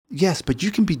Yes, but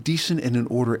you can be decent and in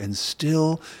order and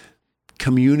still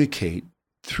communicate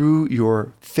through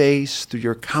your face, through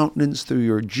your countenance, through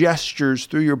your gestures,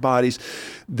 through your bodies,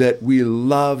 that we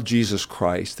love Jesus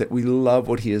Christ, that we love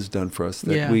what he has done for us,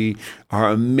 that we are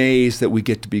amazed that we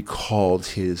get to be called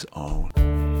his own.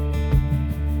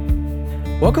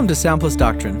 Welcome to Sound Plus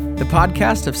Doctrine, the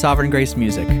podcast of Sovereign Grace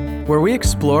Music, where we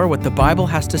explore what the Bible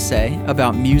has to say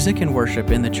about music and worship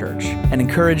in the church, and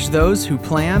encourage those who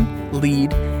plan,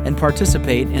 lead, and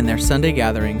participate in their Sunday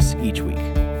gatherings each week.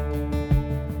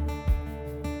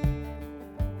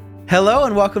 Hello,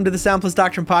 and welcome to the Sound Plus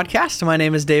Doctrine podcast. My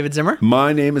name is David Zimmer.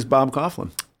 My name is Bob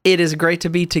Coughlin. It is great to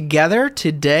be together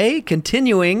today,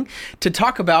 continuing to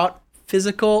talk about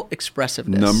physical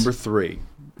expressiveness. Number 3.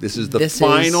 This is the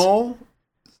final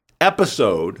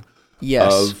episode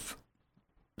of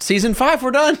Season 5,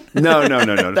 we're done. No.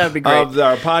 That'd be great. Of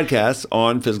our podcast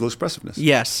on physical expressiveness.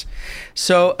 Yes.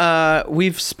 So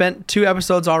we've spent 2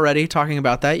 episodes already talking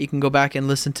about that. You can go back and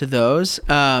listen to those.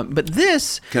 But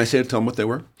this... Can I tell them what they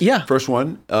were? Yeah. First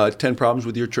one, 10 problems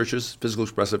with your church's physical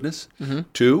expressiveness. Mm-hmm.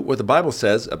 2, what the Bible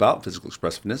says about physical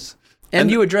expressiveness. And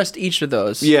you addressed each of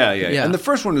those. Yeah. And the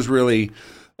first one is really...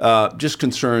 just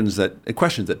questions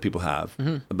that people have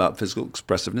about physical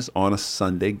expressiveness on a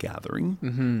Sunday gathering.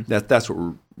 Mm-hmm. That's what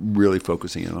we're really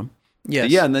focusing in on. Yes.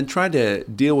 Yeah, and then try to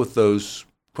deal with those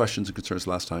questions and concerns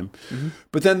last time. Mm-hmm.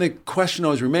 But then the question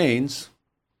always remains,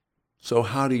 so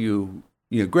how do you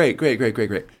great.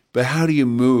 But how do you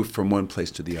move from one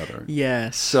place to the other?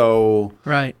 Yes. So...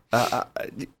 Right.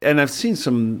 And I've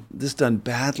seen this done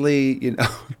badly,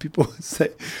 people say...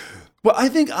 Well, I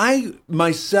think I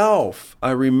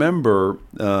remember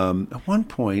at one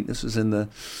point, this was in the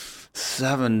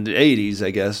 80s, I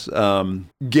guess,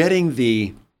 getting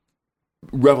the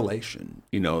revelation,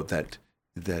 that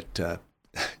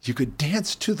you could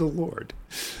dance to the Lord.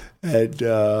 And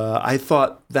I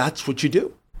thought that's what you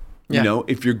do. Yeah.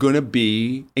 If you're going to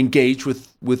be engaged with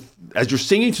as you're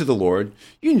singing to the Lord,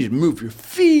 you need to move your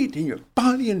feet and your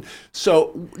body. And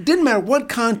so it didn't matter what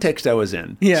context I was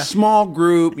in. Yeah. Small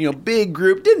group, big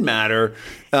group, didn't matter.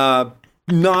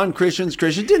 Non-Christians,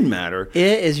 Christians, didn't matter.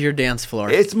 It is your dance floor.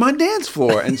 It's my dance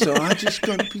floor. And so I'm just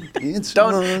going to be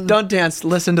dancing. Don't dance.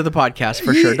 Listen to the podcast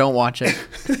for sure. Don't watch it.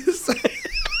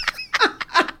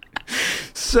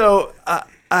 So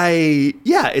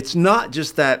it's not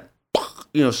just that,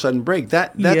 sudden break.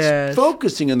 That's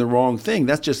focusing on the wrong thing.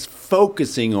 That's just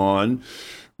focusing on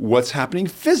what's happening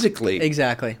physically.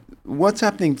 Exactly. What's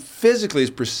happening physically is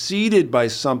preceded by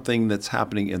something that's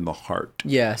happening in the heart.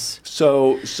 Yes.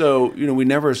 So we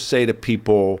never say to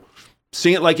people,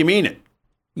 sing it like you mean it.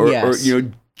 Or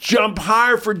jump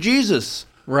higher for Jesus.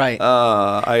 Right. Go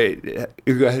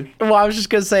ahead. Well, I was just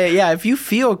going to say, if you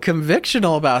feel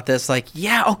convictional about this,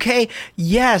 okay,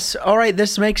 yes, all right,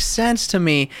 this makes sense to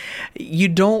me. You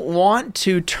don't want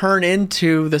to turn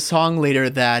into the song leader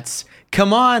that's,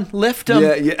 come on, lift them.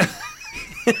 Yeah.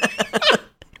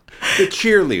 The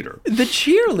cheerleader.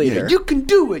 Yeah, you can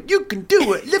do it.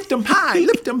 Lift them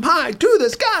high, to the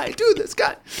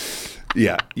sky.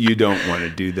 Yeah, you don't want to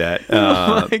do that.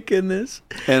 Oh my goodness.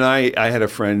 And I had a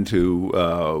friend who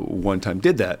one time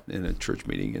did that in a church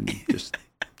meeting, and just,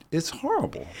 it's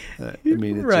horrible.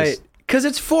 It's right. Because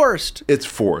it's forced. It's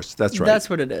forced, that's right. That's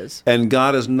what it is. And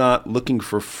God is not looking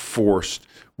for forced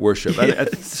worship.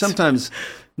 Yes. Sometimes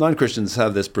non-Christians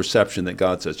have this perception that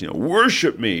God says,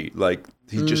 worship me, like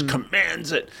he just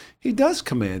commands it. He does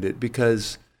command it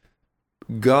because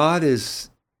God is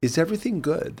everything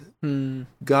good.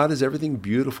 God is everything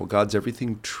beautiful. God's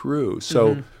everything true.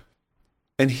 So,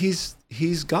 and he's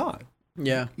God.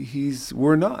 Yeah.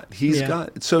 We're not. He's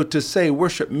God. So to say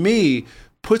worship me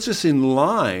puts us in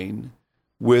line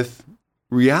with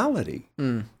reality.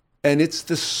 And it's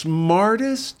the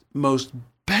smartest, most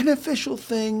beneficial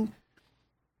thing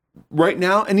right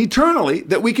now and eternally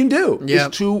that we can do is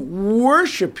to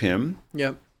worship him.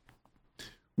 Yep.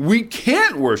 We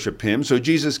can't worship him, so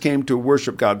Jesus came to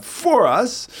worship God for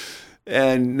us,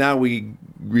 and now we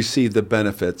receive the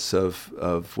benefits of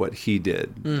what he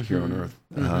did here on earth.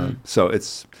 So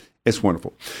it's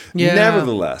wonderful. Yeah.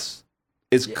 Nevertheless,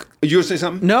 you going to say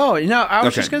something? No, I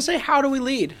was just going to say, how do we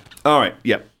lead? All right,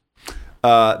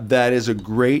 that is a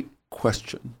great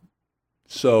question.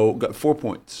 So got 4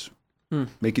 points.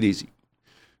 Make it easy.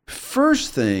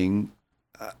 First thing,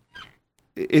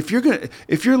 if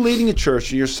you're leading a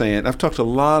church and you're saying, I've talked to a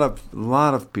lot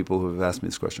of people who have asked me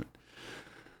this question.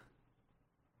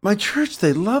 My church,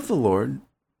 they love the Lord.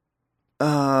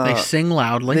 They sing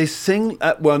loudly. They sing,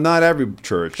 well, not every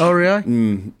church. Oh,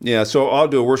 really? Yeah, so I'll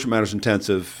do a Worship Matters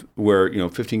Intensive where,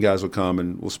 15 guys will come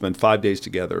and we'll spend 5 days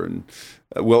together. And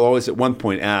we'll always at one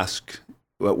point ask,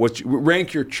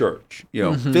 rank your church,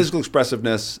 physical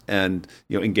expressiveness and,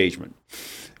 engagement.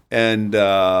 And,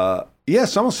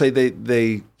 some will say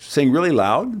they sing really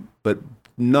loud, but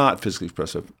not physically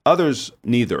expressive. Others,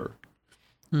 neither.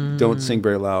 Don't sing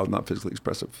very loud, not physically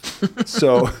expressive.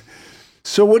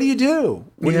 So what do you do?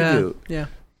 What do you do? Yeah.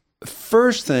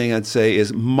 First thing I'd say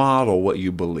is model what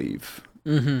you believe.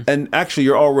 And actually,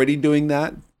 you're already doing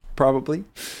that, probably.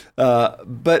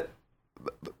 But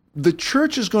the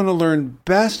church is going to learn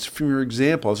best from your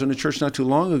example. I was in a church not too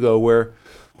long ago where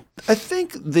I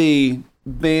think the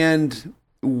band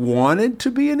wanted to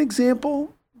be an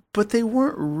example, but they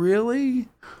weren't really.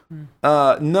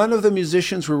 None of the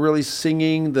musicians were really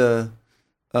singing one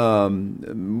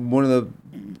of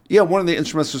the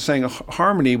instruments was saying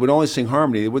harmony, would only sing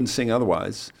harmony. They wouldn't sing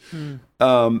otherwise.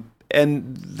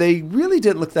 And they really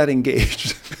didn't look that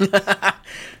engaged.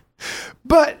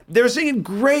 But they were singing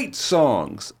great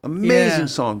songs, amazing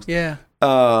songs. Yeah.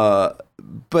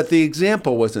 But the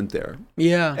example wasn't there.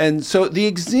 Yeah. And so the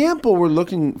example we're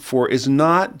looking for is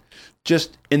not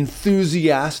just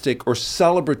enthusiastic or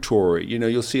celebratory.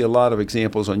 You'll see a lot of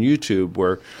examples on YouTube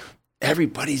where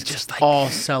everybody's just like all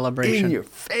celebration in your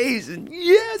face and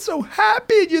so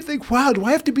happy, and you think, wow, do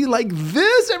I have to be like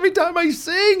this every time I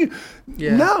sing?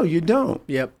 No, you don't.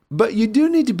 Yep. But you do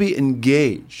need to be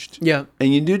engaged. Yeah.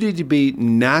 And you do need to be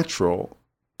natural,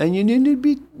 and you need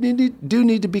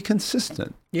to be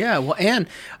consistent. Yeah. Well, and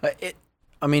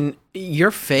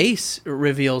your face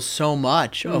reveals so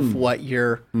much of what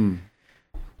you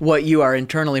are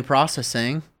internally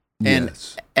processing and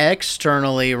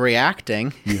externally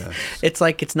reacting. Yes. It's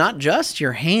like, it's not just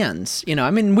your hands. We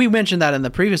mentioned that in the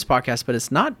previous podcast, but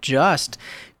it's not just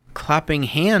clapping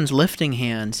hands, lifting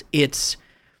hands. It's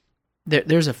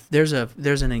there's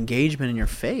an engagement in your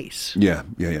face. Yeah.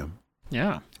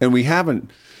 And we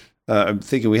haven't. I'm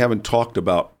thinking we haven't talked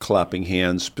about clapping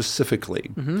hands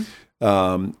specifically.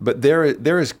 But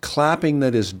there is clapping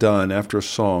that is done after a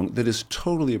song that is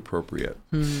totally appropriate.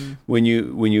 When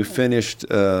you finished,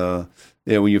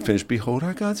 behold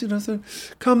our God,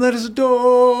 come let us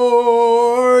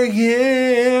adore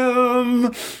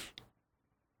Him.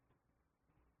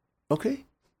 Okay,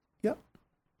 yeah,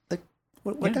 like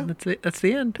what now? That's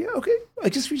the end. Yeah, okay. We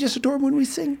just adore Him when we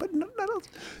sing, but not else.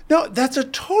 No, that's a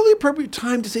totally appropriate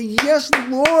time to say, yes,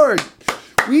 Lord.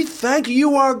 We thank you.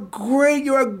 You are great.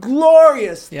 You are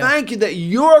glorious. Yeah. Thank you that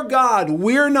you're God.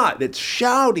 We're not. It's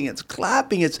shouting. It's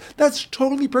clapping. That's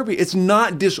totally appropriate. It's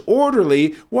not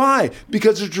disorderly. Why?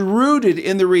 Because it's rooted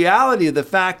in the reality of the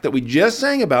fact that we just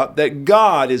sang about, that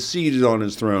God is seated on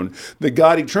His throne, that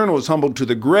God eternal was humbled to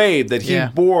the grave, that He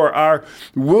bore our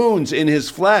wounds in His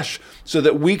flesh so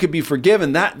that we could be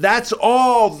forgiven. That's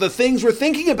all the things we're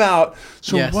thinking about.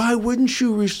 So why wouldn't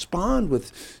you respond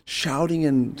with shouting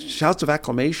and shouts of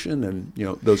acclamation and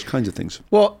those kinds of things?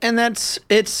 Well, and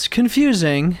it's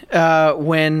confusing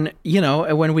when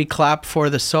we clap for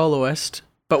the soloist,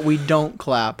 but we don't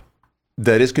clap.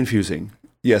 That is confusing.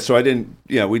 Yeah. So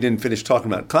we didn't finish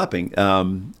talking about clapping.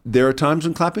 There are times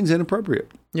when clapping's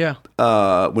inappropriate. Yeah.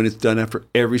 When it's done after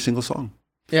every single song.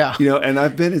 Yeah. And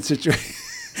I've been in situations.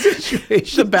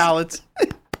 The ballads.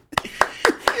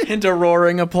 Into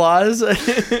roaring applause.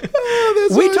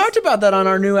 We talked about that on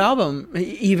our new album,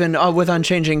 even with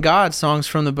Unchanging God, songs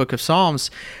from the Book of Psalms.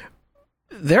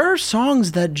 There are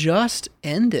songs that just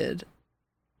ended,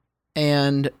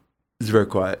 and it's very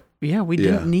quiet. Yeah, we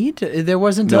didn't need to. There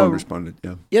wasn't. No one responded.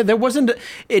 Yeah, there wasn't.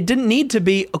 It didn't need to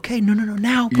be. Okay, no,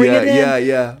 now bring it in.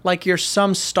 Yeah. Like you're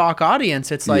some stock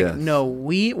audience. It's like no,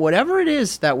 whatever it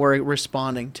is that we're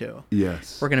responding to.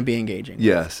 Yes, we're going to be engaging.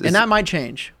 Yes, and that might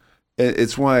change.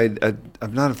 It's why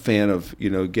I'm not a fan of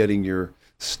getting your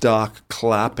stock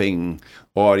clapping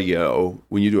audio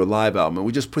when you do a live album, and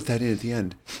we just put that in at the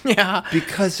end. Yeah,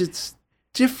 because it's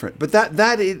different. But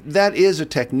that is a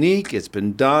technique. It's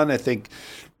been done. I think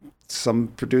some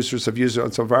producers have used it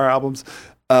on some of our albums,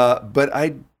 but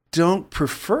I don't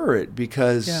prefer it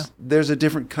because there's a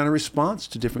different kind of response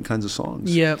to different kinds of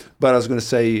songs. Yeah. But I was going to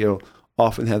say,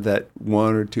 often have that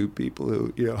one or two people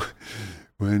who,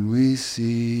 when we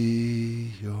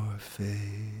see your face.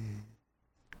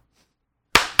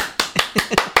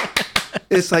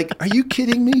 It's like, are you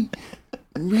kidding me?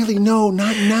 Really? No,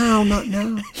 not now.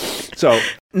 So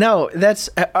no, that's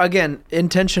again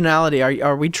intentionality.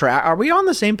 Are we on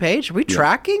the same page? Are we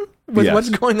tracking with what's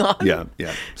going on? Yeah.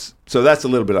 So that's a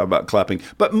little bit about clapping.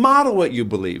 But model what you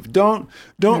believe. Don't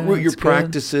root your that's good.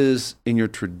 practices in your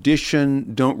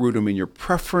tradition. Don't root them in your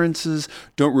preferences.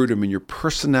 Don't root them in your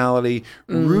personality.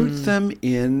 Root them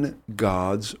in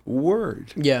God's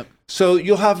word. Yeah. So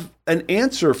you'll have an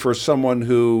answer for someone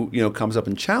who, comes up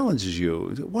and challenges you.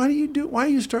 Why are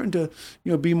you starting to,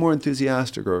 be more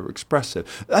enthusiastic or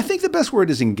expressive? I think the best word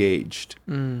is engaged.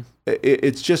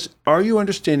 It's just, are you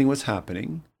understanding what's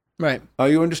happening? Right. Are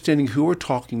you understanding who we're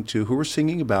talking to, who we're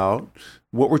singing about,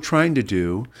 what we're trying to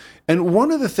do? And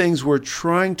one of the things we're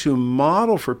trying to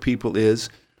model for people is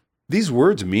these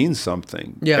words mean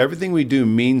something. Yeah. Everything we do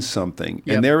means something.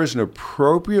 Yep. And there is an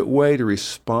appropriate way to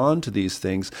respond to these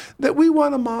things that we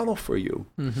want to model for you.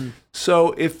 Mm-hmm.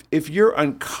 So if you're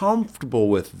uncomfortable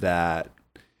with that,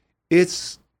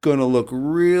 it's going to look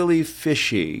really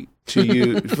fishy to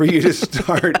you for you to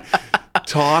start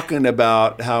talking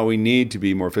about how we need to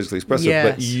be more physically expressive,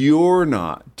 Yes. but you're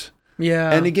not.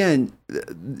 Yeah. And again,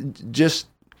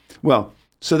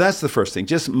 so that's the first thing.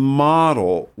 Just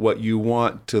model what you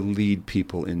want to lead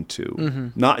people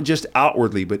into, not just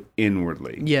outwardly, but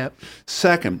inwardly. Yep.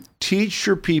 Second, teach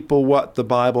your people what the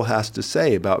Bible has to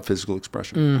say about physical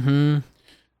expression. Mm-hmm.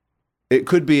 It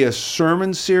could be a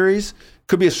sermon series,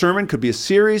 could be a sermon, could be a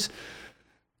series.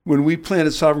 When we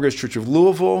planted Sovereign Grace Church of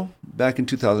Louisville back in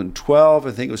 2012,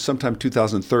 I think it was sometime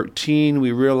 2013,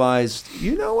 we realized,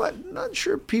 you know what, not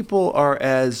sure people are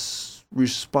as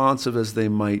responsive as they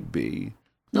might be.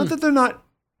 Not that they're not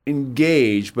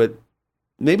engaged, but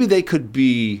maybe they could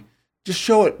be, just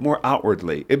show it more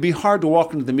outwardly. It'd be hard to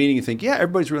walk into the meeting and think, yeah,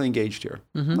 everybody's really engaged here.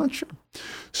 I'm not sure.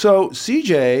 So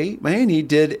CJ Mahaney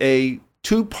did a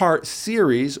 2-part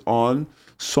series on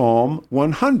Psalm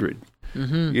 100.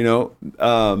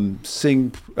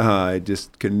 Sing, I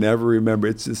just can never remember.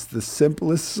 It's just the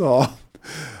simplest song.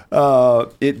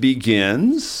 It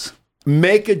begins,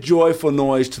 make a joyful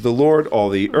noise to the Lord, all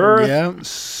the earth. Yep.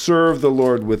 Serve the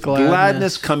Lord with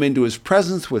gladness. Come into his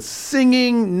presence with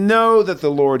singing. Know that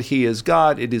the Lord, he is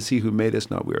God. It is he who made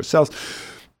us, not we ourselves.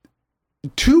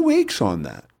 2 weeks on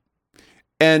that.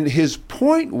 And his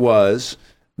point was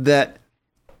that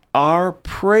our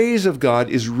praise of God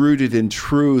is rooted in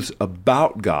truths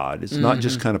about God. It's not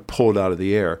just kind of pulled out of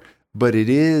the air, but it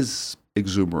is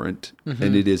exuberant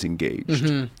and it is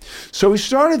engaged. So we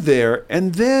started there,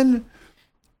 and then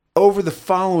over the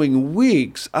following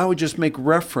weeks, I would just make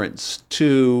reference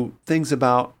to things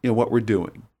about what we're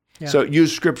doing. Yeah. So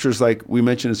use scriptures like we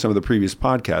mentioned in some of the previous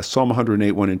podcasts, Psalm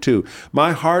 108, 1 and 2.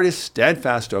 My heart is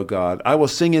steadfast, O God. I will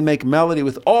sing and make melody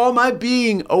with all my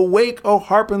being. Awake, O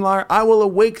harp and lyre. I will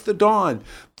awake the dawn.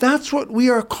 That's what we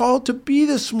are called to be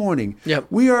this morning. Yep.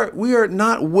 We are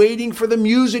not waiting for the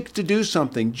music to do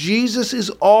something. Jesus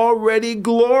is already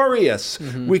glorious.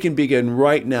 We can begin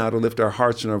right now to lift our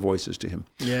hearts and our voices to him.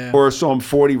 Yeah. Or Psalm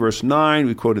 40, verse 9,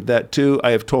 we quoted that too.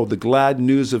 I have told the glad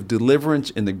news of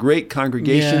deliverance in the great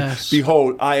congregation. Yes.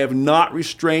 Behold, I have not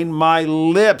restrained my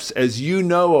lips, as you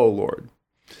know, O Lord.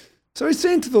 So he's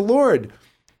saying to the Lord,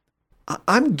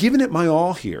 I'm giving it my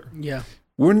all here. Yeah.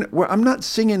 I'm not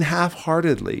singing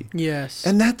half-heartedly. Yes.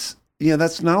 And that's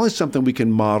not only something we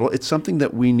can model, it's something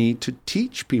that we need to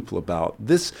teach people about.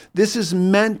 This is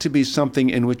meant to be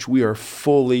something in which we are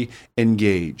fully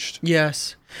engaged.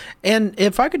 Yes. And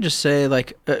if I could just say, I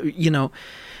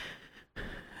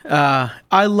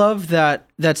love that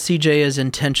CJ is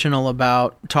intentional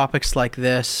about topics like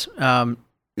this.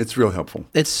 It's real helpful.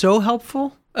 It's so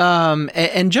helpful.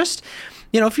 And just,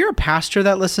 if you're a pastor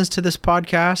that listens to this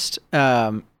podcast,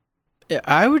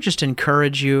 I would just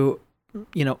encourage you,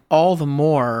 all the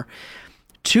more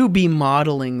to be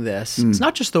modeling this. It's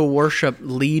not just the worship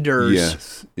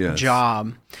leader's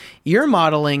job. You're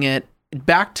modeling it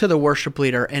back to the worship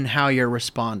leader and how you're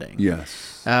responding.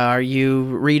 Yes. Are you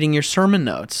reading your sermon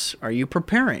notes? Are you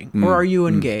preparing? Or are you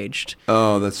engaged?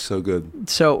 Oh, that's so good.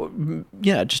 So,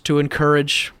 just to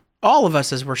encourage all of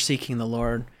us as we're seeking the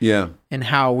Lord. Yeah. And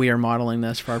how we are modeling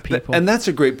this for our people. And that's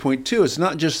a great point too. It's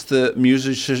not just the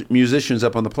musicians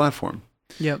up on the platform.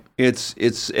 Yep.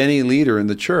 It's any leader in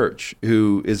the church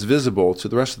who is visible to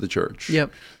the rest of the church.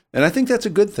 Yep. And I think that's a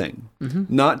good thing,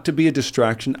 not to be a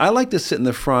distraction. I like to sit in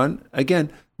the front,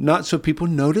 again, not so people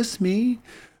notice me,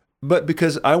 but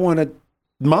because I want to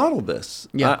model this.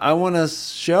 Yeah. I want to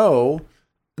show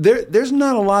there's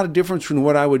not a lot of difference between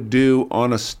what I would do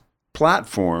on a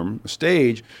platform, a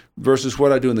stage, versus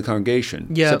what I do in the congregation.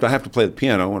 Yep. Except I have to play the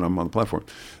piano when I'm on the platform.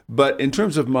 But in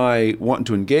terms of my wanting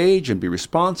to engage and be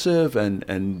responsive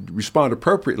and respond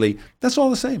appropriately, that's all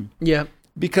the same. Yeah.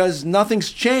 because nothing's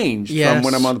changed from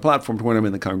when I'm on the platform to when I'm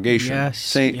in the congregation.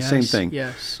 Same thing.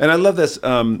 Yes. And I love this,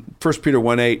 1 Peter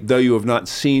 1:8, though you have not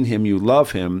seen him, you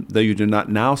love him, though you do not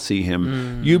now see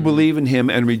him, you believe in him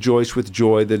and rejoice with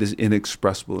joy that is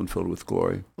inexpressible and filled with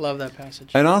glory. Love that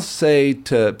passage. And I'll say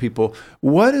to people,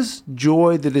 what does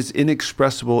joy that is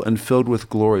inexpressible and filled with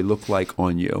glory look like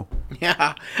on you?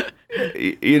 Yeah.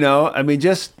 I mean,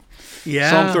 just...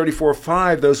 Yeah. Psalm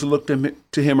 34:5, those who look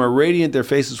to him are radiant, their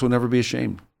faces will never be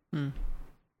ashamed.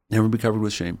 Never be covered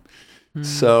with shame.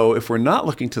 So if we're not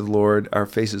looking to the Lord, our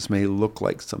faces may look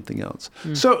like something else.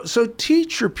 So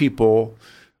teach your people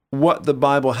what the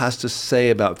Bible has to say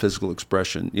about physical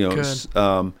expression.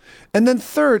 And then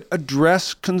third,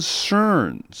 address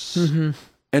concerns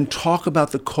and talk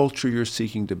about the culture you're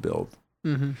seeking to build.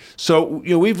 So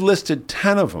we've listed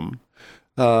 10 of them.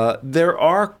 There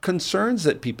are concerns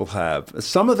that people have.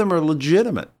 Some of them are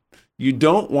legitimate. You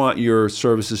don't want your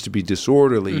services to be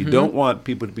disorderly. You don't want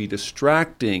people to be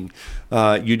distracting.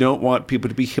 You don't want people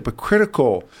to be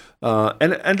hypocritical,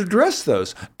 and address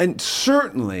those. And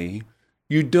certainly,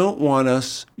 you don't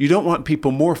want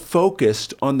people more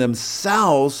focused on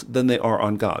themselves than they are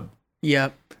on God.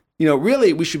 Yep.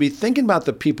 Really, we should be thinking about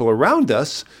the people around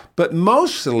us, but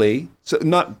mostly, so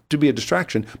not to be a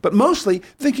distraction, but mostly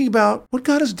thinking about what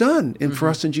God has done for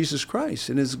us in Jesus Christ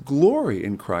and his glory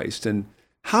in Christ and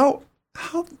how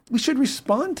we should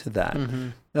respond to that.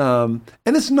 And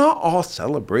it's not all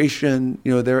celebration.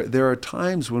 There are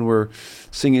times when we're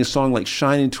singing a song like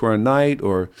Shine Into Our Night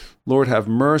or Lord Have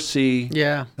Mercy.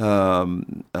 Yeah.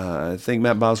 I think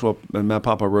Matt Boswell and Matt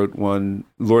Papa wrote one,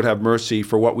 Lord Have Mercy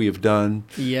for What We Have Done.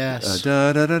 Yes.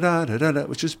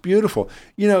 Which is beautiful.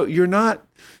 You're not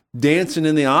dancing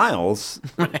in the aisles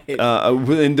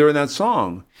during that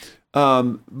song.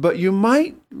 But you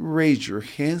might raise your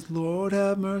hands, Lord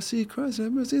have mercy, Christ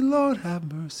have mercy, Lord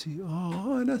have mercy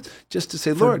on us. Just to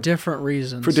say, Lord. For different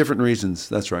reasons. For different reasons,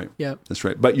 that's right. Yep. That's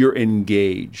right. But you're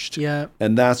engaged. Yeah.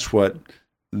 And that's what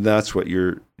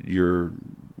you're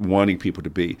wanting people to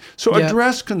be. So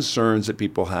address concerns that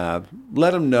people have.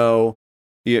 Let them know,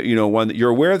 one, that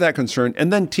you're aware of that concern,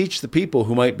 and then teach the people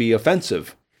who might be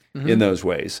offensive in those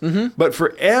ways. But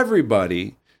for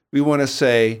everybody, we want to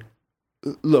say,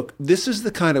 look, this is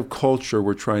the kind of culture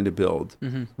we're trying to build.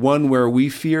 One where we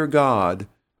fear God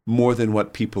more than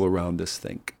what people around us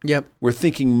think. Yep. We're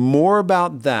thinking more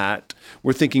about that.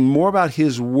 We're thinking more about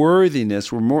his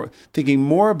worthiness. We're thinking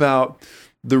more about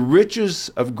the riches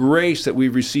of grace that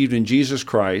we've received in Jesus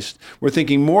Christ. We're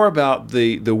thinking more about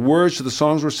the words to the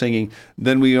songs we're singing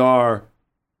than we are,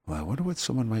 well, I wonder what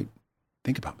someone might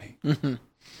think about me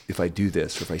if I do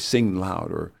this, or if I sing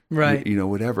loud, or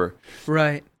whatever.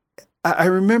 Right. I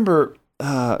remember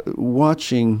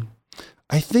watching,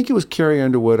 I think it was Carrie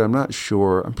Underwood, I'm not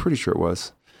sure, I'm pretty sure it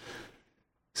was,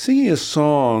 singing a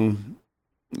song.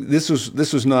 This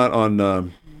was not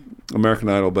on American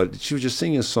Idol, but she was just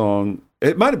singing a song.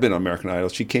 It might have been on American Idol.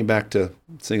 She came back to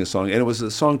sing a song, and it was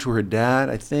a song to her dad,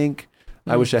 I think.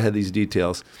 I wish I had these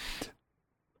details.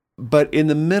 But in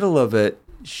the middle of it,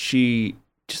 she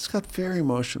just got very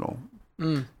emotional.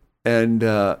 And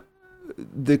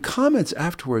the comments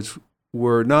afterwards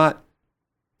were not,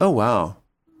 oh, wow,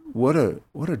 what a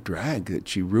drag that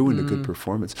she ruined a good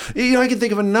performance. I can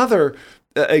think of another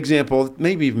example,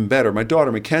 maybe even better. My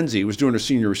daughter, Mackenzie, was doing her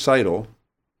senior recital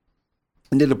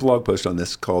and did a blog post on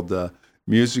this called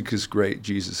Music is Great,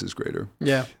 Jesus is Greater.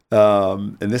 Yeah.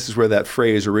 And this is where that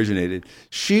phrase originated.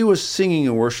 She was singing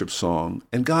a worship song,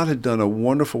 and God had done a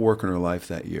wonderful work in her life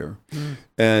that year.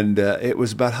 And it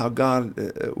was about how God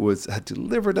had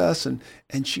delivered us, and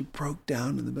she broke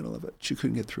down in the middle of it. She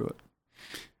couldn't get through it.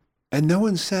 And no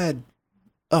one said,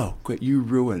 oh, great, you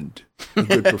ruined a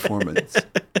good performance.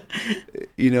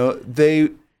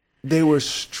 They were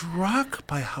struck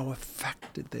by how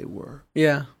affected they were.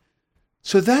 Yeah.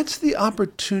 So that's the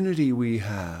opportunity we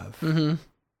have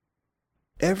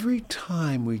every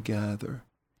time we gather.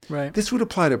 Right. This would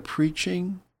apply to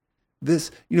preaching.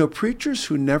 Preachers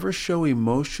who never show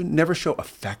emotion, never show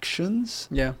affections.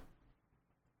 Yeah.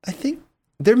 I think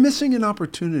they're missing an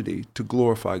opportunity to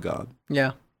glorify God.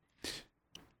 Yeah.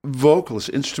 Vocalists,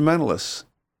 instrumentalists,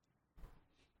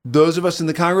 those of us in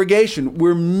the congregation,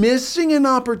 we're missing an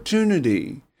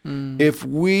opportunity if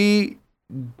we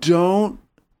don't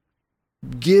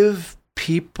give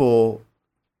people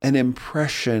an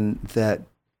impression that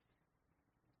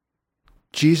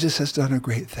Jesus has done a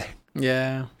great thing.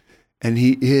 Yeah. And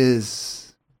he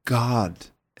is God,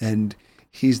 and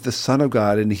he's the Son of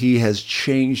God, and he has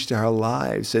changed our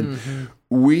lives. And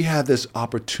we have this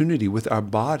opportunity with our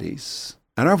bodies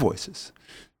and our voices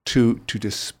to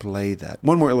display that.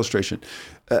 One more illustration.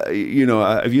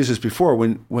 I've used this before.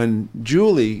 When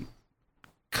Julie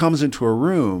comes into a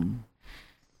room,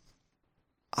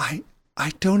 I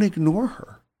don't ignore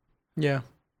her. Yeah.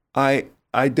 I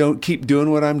don't keep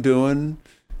doing what I'm doing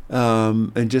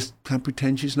and just kind of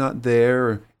pretend she's not there.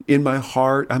 Or in my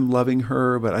heart, I'm loving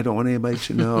her, but I don't want anybody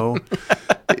to know.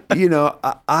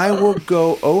 I will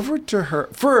go over to her.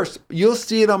 First, you'll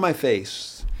see it on my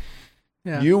face.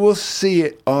 Yeah. You will see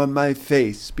it on my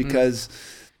face because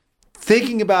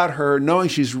thinking about her, knowing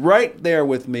she's right there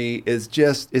with me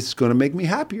it's going to make me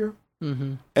happier.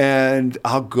 Mm-hmm. And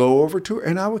I'll go over to her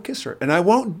and I will kiss her. And I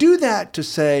won't do that to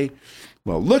say,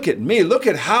 well, look at me. Look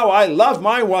at how I love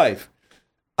my wife.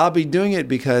 I'll be doing it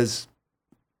because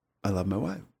I love my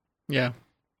wife. Yeah.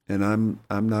 And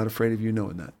I'm not afraid of you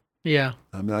knowing that. Yeah.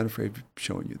 I'm not afraid of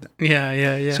showing you that.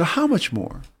 Yeah. So how much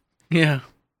more? Yeah.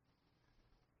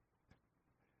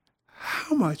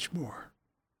 How much more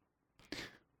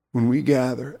when we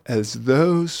gather as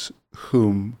those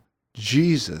whom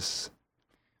Jesus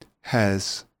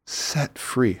has set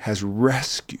free, has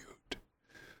rescued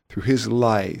through his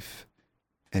life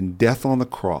and death on the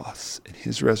cross and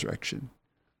his resurrection,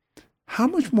 how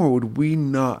much more would we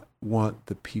not want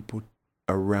the people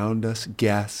around us,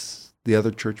 guests, the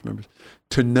other church members,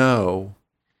 to know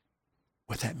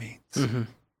what that means? Mm-hmm.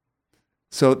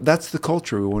 So that's the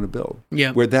culture we want to build,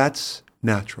 where that's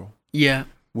natural. Yeah.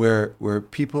 Where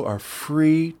people are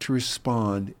free to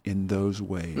respond in those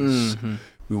ways. Mm-hmm.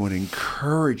 We want to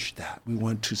encourage that. We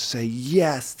want to say,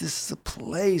 yes, this is a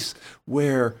place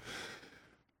where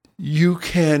you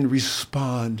can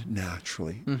respond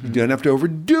naturally. Mm-hmm. You don't have to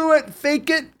overdo it, fake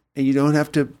it, and you don't have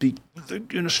to be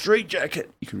in a straitjacket.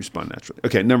 You can respond naturally.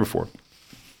 Okay, number 4.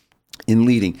 In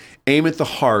leading, aim at the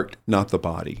heart, not the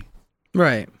body.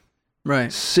 Right.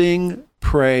 Sing,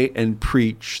 pray, and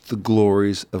preach the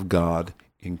glories of God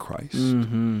in Christ.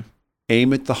 Mm-hmm.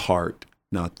 Aim at the heart,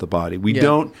 not the body. We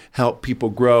don't help people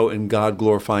grow in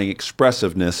God-glorifying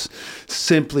expressiveness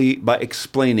simply by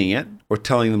explaining it or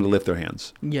telling them to lift their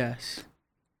hands. Yes.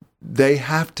 They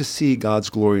have to see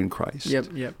God's glory in Christ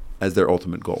as their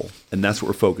ultimate goal. And that's what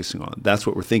we're focusing on. That's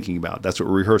what we're thinking about. That's what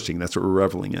we're rehearsing. That's what we're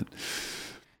reveling in.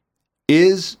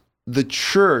 Is the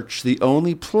church the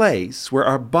only place where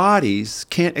our bodies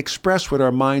can't express what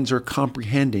our minds are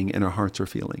comprehending and our hearts are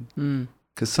feeling?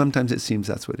 Because sometimes it seems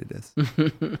that's what it is.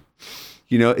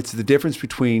 It's the difference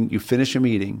between you finish a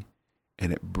meeting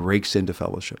and it breaks into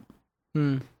fellowship.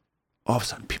 All of a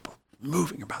sudden, people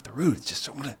moving about the room. It's just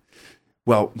so...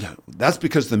 Well, that's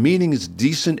because the meeting is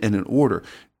decent and in order.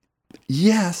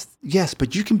 Yes,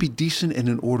 but you can be decent and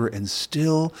in order and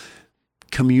still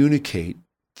communicate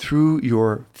through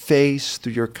your face,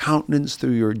 through your countenance,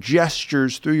 through your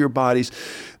gestures, through your bodies,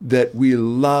 that we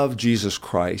love Jesus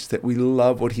Christ, that we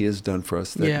love what he has done for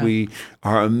us, that we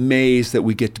are amazed that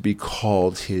we get to be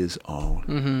called his own.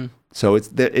 Mm-hmm. So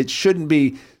it shouldn't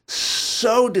be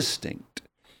so distinct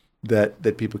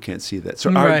that people can't see that.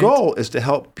 So our goal is to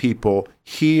help people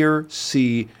hear,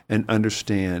 see, and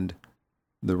understand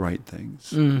the right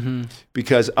things. Mm-hmm.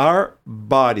 Because our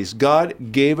bodies,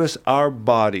 God gave us our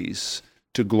bodies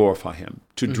to glorify him,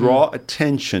 to draw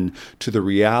attention to the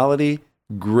reality,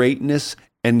 greatness,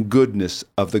 and goodness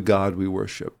of the God we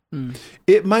worship.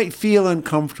 It might feel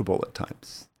uncomfortable at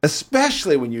times,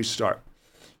 especially when you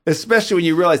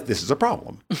realize this is a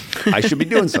problem. I should be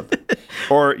doing something.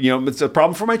 Or, it's a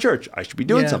problem for my church. I should be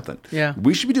doing something. Yeah.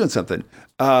 We should be doing something.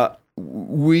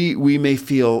 We may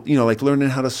feel, like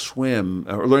learning how to swim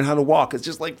or learn how to walk. It's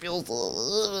just feels,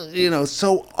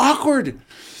 so awkward.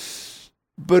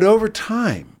 But over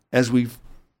time, as we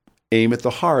aim at the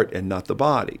heart and not the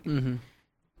body,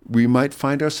 we might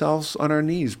find ourselves on our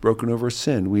knees, broken over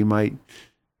sin. We might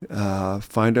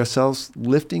find ourselves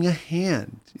lifting a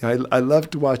hand. I love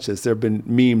to watch this. There have been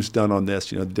memes done on this,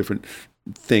 different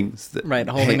things.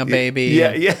 Holding a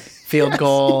baby, field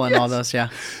goal and all those,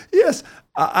 Yes,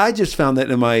 I just found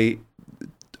that in my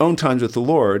own times with the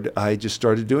Lord, I just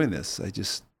started doing this.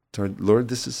 Lord,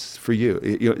 this is for you.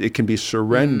 It can be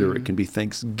surrender. It can be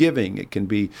thanksgiving. It can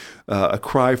be a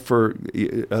cry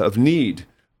of need.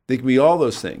 It can be all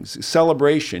those things.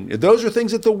 Celebration. Those are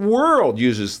things that the world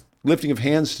uses lifting of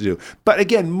hands to do. But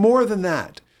again, more than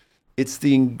that, it's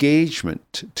the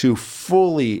engagement to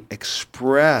fully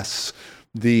express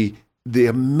the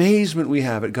amazement we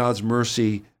have at God's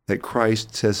mercy that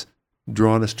Christ has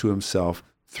drawn us to himself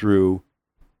through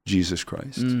Jesus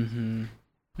Christ. Mm-hmm.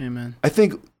 Amen. I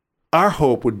think our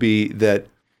hope would be that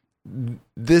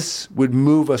this would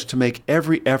move us to make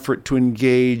every effort to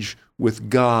engage with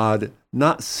God,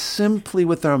 not simply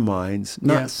with our minds,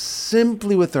 not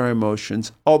simply with our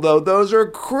emotions, although those are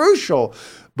crucial,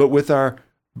 but with our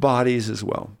bodies as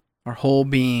well. Our whole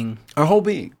being. Our whole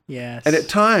being. Yes. And at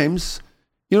times,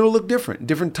 it'll look different.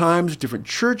 Different times, different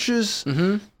churches,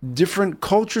 different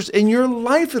cultures. In your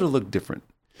life, it'll look different.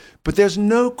 But there's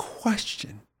no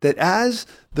question that as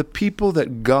the people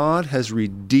that God has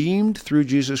redeemed through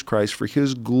Jesus Christ for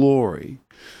his glory,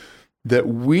 that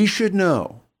we should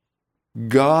know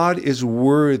God is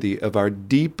worthy of our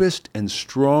deepest and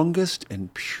strongest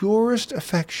and purest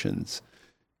affections,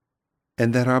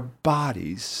 and that our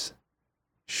bodies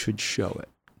should show it.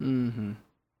 And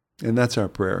that's our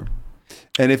prayer.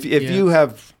 And if you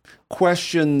have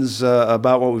questions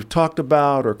about what we've talked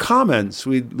about or comments,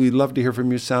 we'd love to hear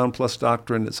from you.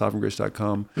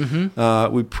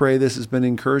 soundplusdoctrine@sovereignggrace.com. We pray this has been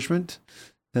encouragement,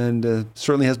 and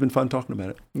certainly has been fun talking about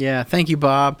it. Yeah, thank you,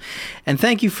 Bob. And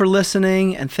thank you for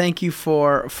listening, and thank you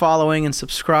for following and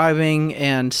subscribing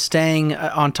and staying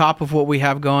on top of what we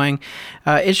have going.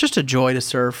 It's just a joy to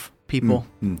serve people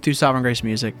through Sovereign Grace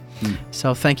Music.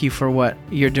 So thank you for what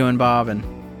you're doing, Bob.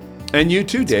 And you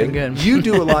too, Dave. You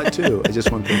do a lot too. I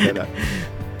just want to point that out.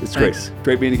 It's Thanks. great.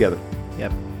 Great being together.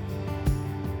 Yep.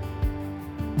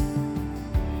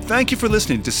 Thank you for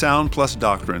listening to Sound Plus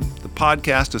Doctrine, the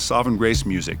podcast of Sovereign Grace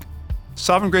Music.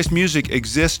 Sovereign Grace Music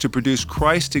exists to produce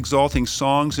Christ-exalting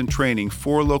songs and training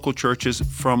for local churches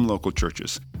from local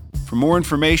churches. For more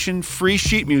information, free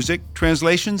sheet music,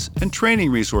 translations, and training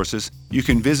resources, you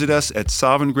can visit us at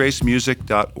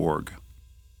sovereigngracemusic.org.